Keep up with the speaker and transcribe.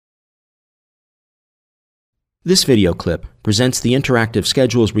This video clip presents the interactive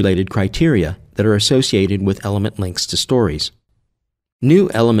schedules-related criteria that are associated with element links to stories. New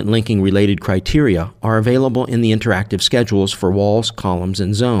element linking related criteria are available in the interactive schedules for walls, columns,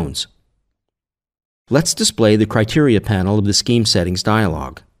 and zones. Let's display the criteria panel of the Scheme Settings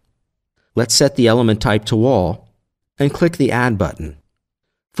dialog. Let's set the element type to wall and click the Add button.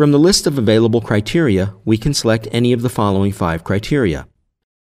 From the list of available criteria, we can select any of the following 5 criteria: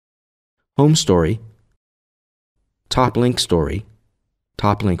 Home Story, Top Link Story,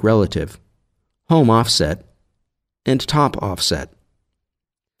 Top Link Relative, Home Offset, and Top Offset.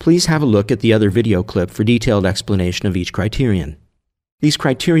 Please have a look at the other video clip for detailed explanation of each criterion. These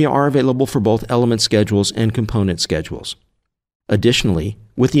criteria are available for both element schedules and component schedules. Additionally,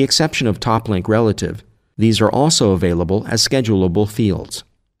 with the exception of Top Link Relative, these are also available as schedulable fields.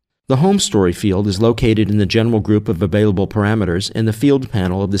 The Home Story field is located in the general group of available parameters in the Field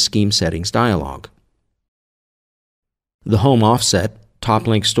panel of the Scheme Settings dialog. The Home Offset, Top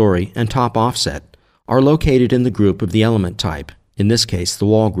Link Story, and Top Offset are located in the group of the element type, in this case the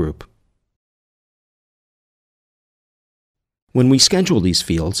wall group. When we schedule these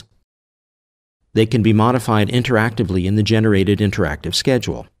fields, they can be modified interactively in the generated interactive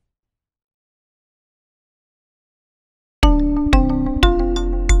schedule.